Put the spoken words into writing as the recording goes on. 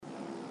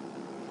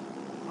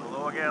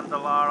propaganda,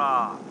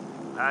 Lara.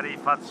 Paddy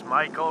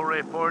Fitzmichael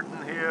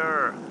reporting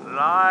here,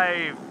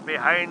 live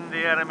behind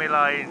the enemy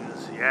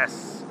lines.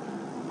 Yes,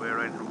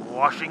 we're in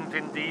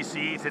Washington,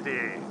 D.C.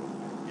 today.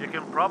 You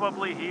can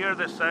probably hear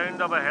the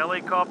sound of a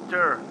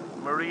helicopter,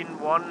 Marine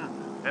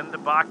One, in the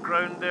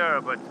background there,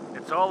 but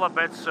it's all a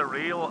bit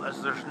surreal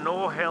as there's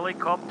no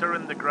helicopter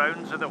in the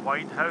grounds of the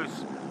White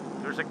House.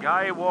 There's a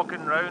guy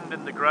walking around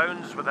in the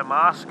grounds with a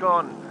mask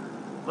on.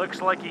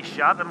 Looks like he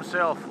shot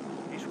himself.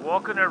 He's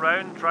walking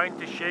around trying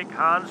to shake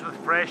hands with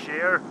fresh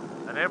air,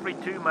 and every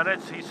 2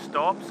 minutes he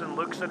stops and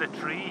looks at a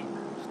tree,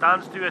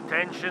 stands to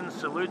attention,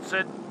 salutes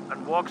it,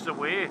 and walks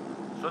away.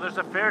 So there's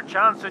a fair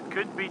chance it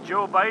could be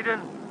Joe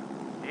Biden.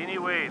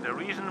 Anyway, the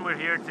reason we're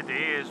here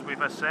today is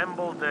we've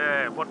assembled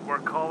what we're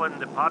calling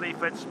the Paddy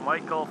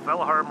Fitzmichael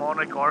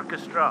Philharmonic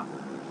Orchestra.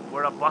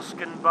 We're a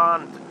busking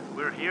band.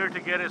 We're here to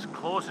get as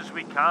close as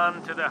we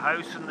can to the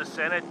House and the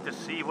Senate to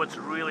see what's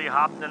really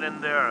happening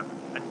in there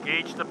and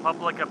gauge the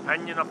public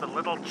opinion of the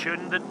little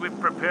tune that we've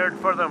prepared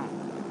for them.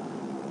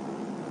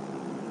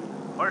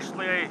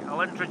 Firstly,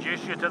 I'll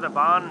introduce you to the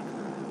band.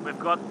 We've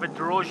got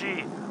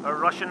Vidroji, our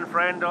Russian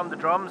friend, on the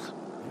drums.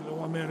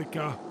 Hello,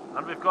 America.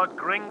 And we've got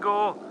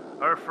Gringo,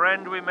 our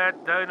friend we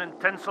met down in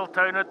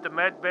Tinseltown at the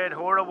Medbed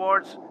Whore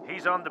Awards.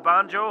 He's on the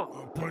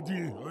banjo.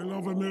 Paddy, I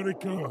love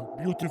America.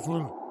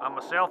 Beautiful. And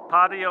myself,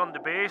 Paddy, on the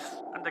bass.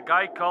 And a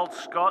guy called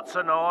Scott's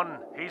on.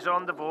 He's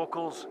on the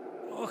vocals.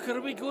 Oh,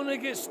 are we going to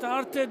get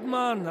started,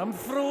 man? I'm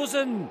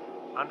frozen.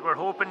 And we're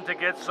hoping to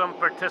get some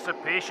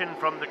participation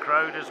from the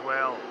crowd as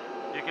well.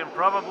 You can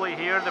probably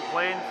hear the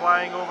plane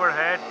flying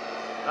overhead.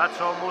 That's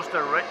almost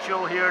a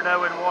ritual here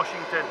now in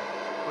Washington,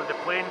 where the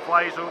plane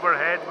flies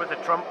overhead with the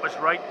Trump was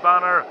right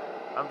banner,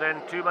 and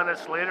then 2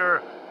 minutes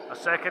later, a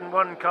second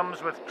one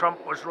comes with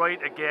Trump was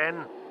right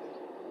again.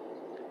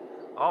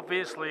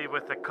 Obviously,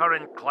 with the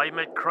current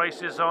climate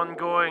crisis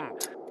ongoing,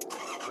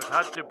 we've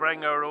had to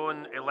bring our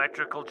own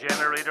electrical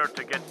generator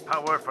to get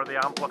power for the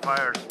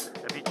amplifiers.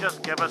 If you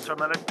just give us a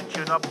minute to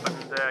tune up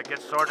and get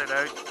sorted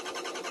out.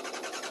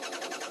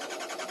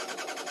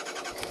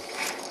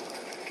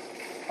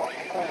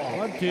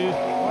 One, two.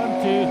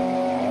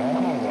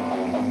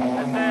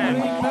 Hey,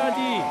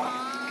 Paddy.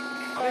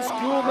 Let's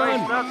go, man.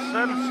 That's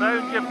some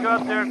sound you've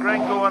got there,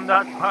 Gringo, on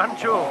that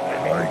banjo.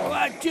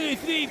 1, 2,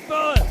 3,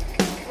 4.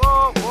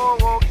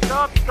 Whoa.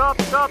 Stop. What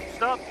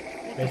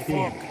the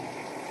fuck?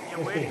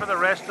 You wait for the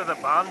rest of the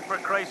band, for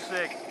Christ's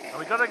sake. And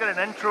we gotta get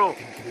an intro.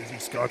 Crazy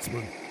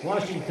Scotsman.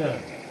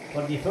 Washington,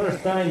 for the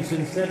first time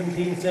since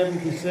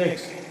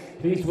 1776.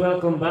 Please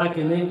welcome back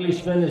an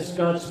Englishman, a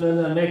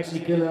Scotsman, a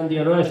Mexican, and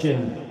a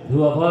Russian,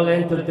 who have all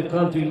entered the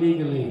country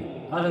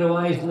legally,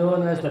 otherwise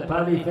known as the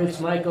Paddy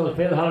Fitzmichael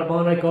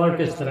Philharmonic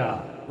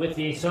Orchestra, with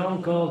a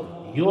song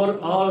called You're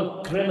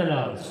All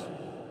Criminals.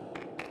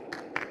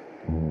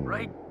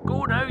 Right,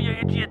 go now, you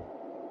idiot.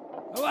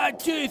 1,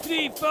 2,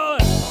 3, 4.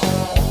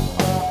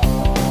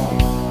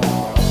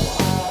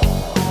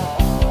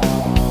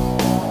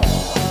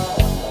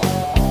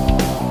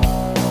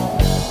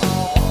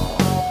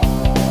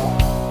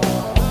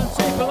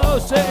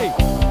 Say,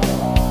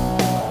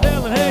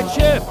 Melon head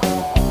chef,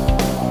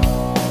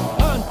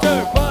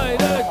 Hunter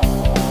Biden,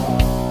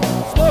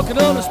 smoking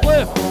on a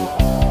spliff.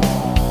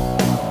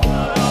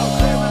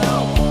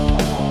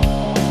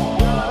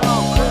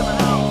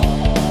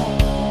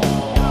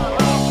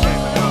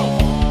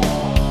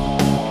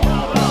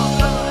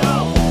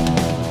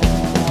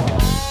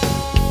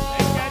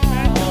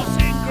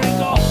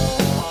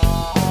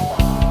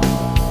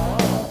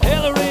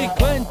 Hillary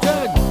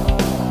Clinton,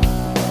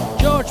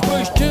 George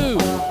Bush too.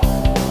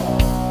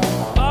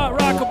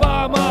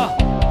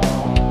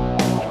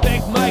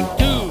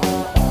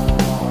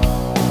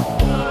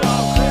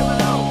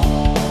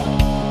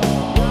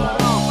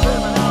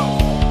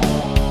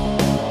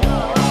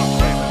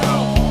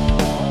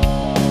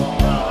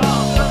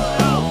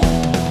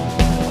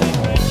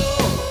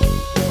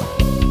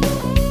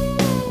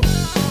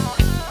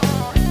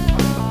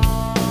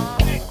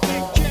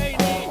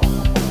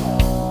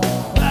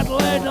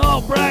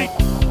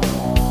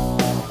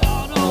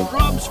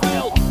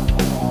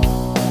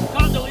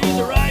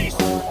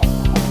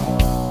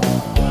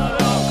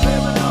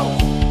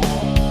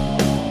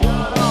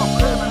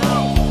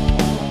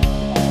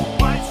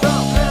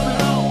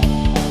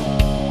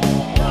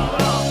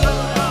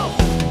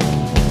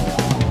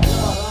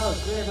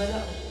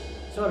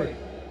 Sorry.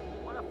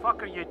 What the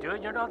fuck are you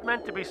doing? You're not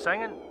meant to be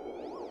singing.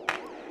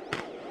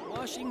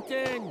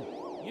 Washington,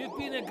 you've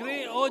been a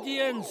great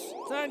audience.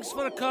 Thanks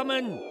for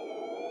coming.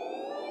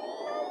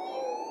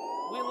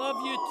 We love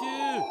you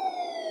too.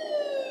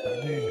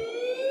 Paddy,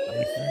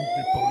 I think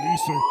the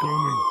police are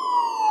coming.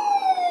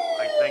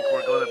 I think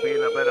we're going to be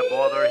in a bit of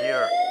bother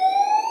here.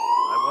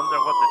 I wonder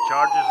what the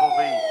charges will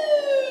be.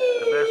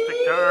 Domestic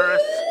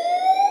terrorists?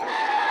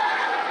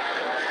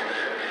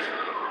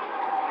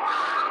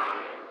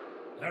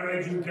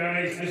 Alright, you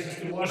guys, this is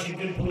the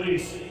Washington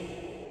Police.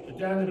 Put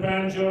down the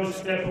banjos,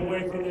 step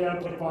away from the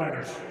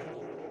amplifiers.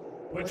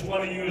 Which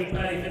one of you is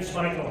Paddy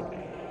Fitzmichael?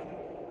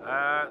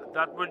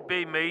 That would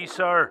be me,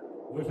 sir.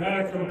 We've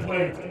had a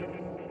complaint.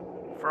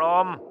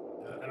 From?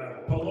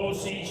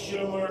 Pelosi,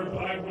 Schumer,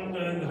 Biden,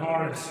 and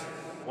Harris.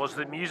 Was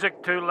the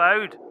music too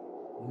loud?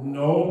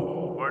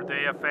 No. Were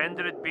they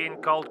offended at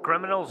being called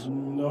criminals?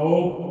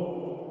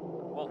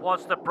 No. Well,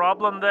 what's the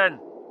problem then?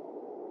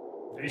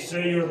 They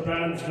say your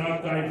band's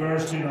not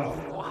diverse enough.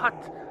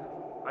 What?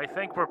 I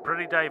think we're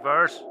pretty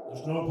diverse.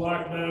 There's no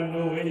black man,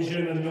 no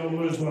Asian, and no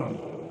Muslim.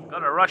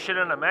 Got a Russian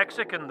and a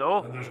Mexican,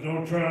 though. And there's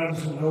no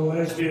trans and no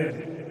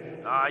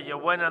lesbian. Ah, you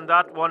win on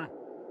that one.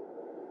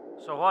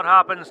 So what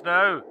happens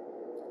now?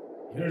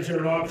 Here's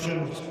your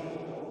options.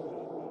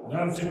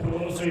 Nancy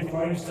Pelosi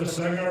finds the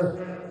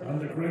singer and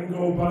the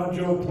gringo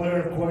banjo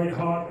player quite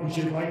hot and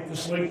she'd like to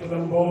sleep with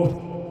them both.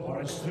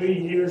 Or it's 3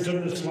 years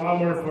in the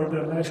slammer for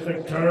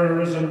domestic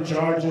terrorism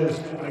charges.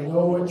 I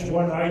know which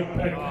one I'd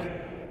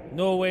pick.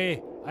 No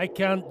way. I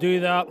can't do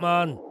that,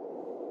 man.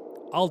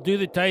 I'll do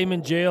the time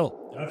in jail.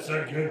 That's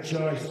a good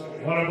choice.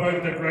 What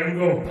about the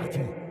gringo?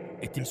 Paddy,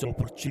 it is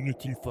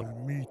opportunity for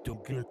me to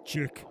get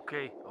chick.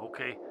 Okay.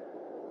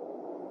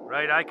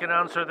 Right, I can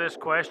answer this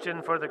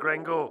question for the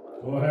gringo.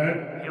 Go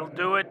ahead. He'll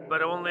do it,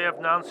 but only if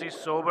Nancy's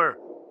sober.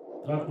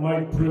 That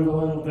might prove a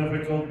little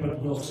difficult,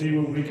 but we'll see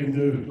what we can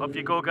do. Up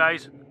you go,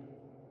 guys.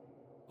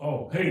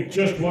 Oh, hey,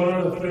 just one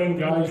other thing,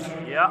 guys.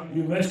 Yeah?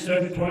 You missed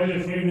out quite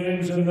a few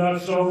names in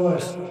that song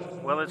list.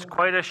 Well, it's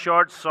quite a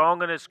short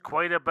song and it's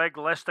quite a big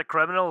list of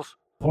criminals.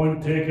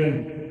 Point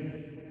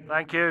taken.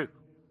 Thank you.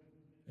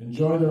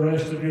 Enjoy the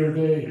rest of your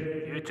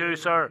day. You too,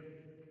 sir.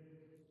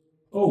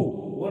 Oh,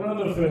 one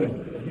other thing.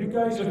 Are you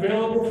guys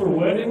available for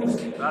weddings?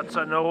 That's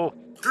a no.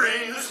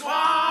 Drain the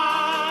squad!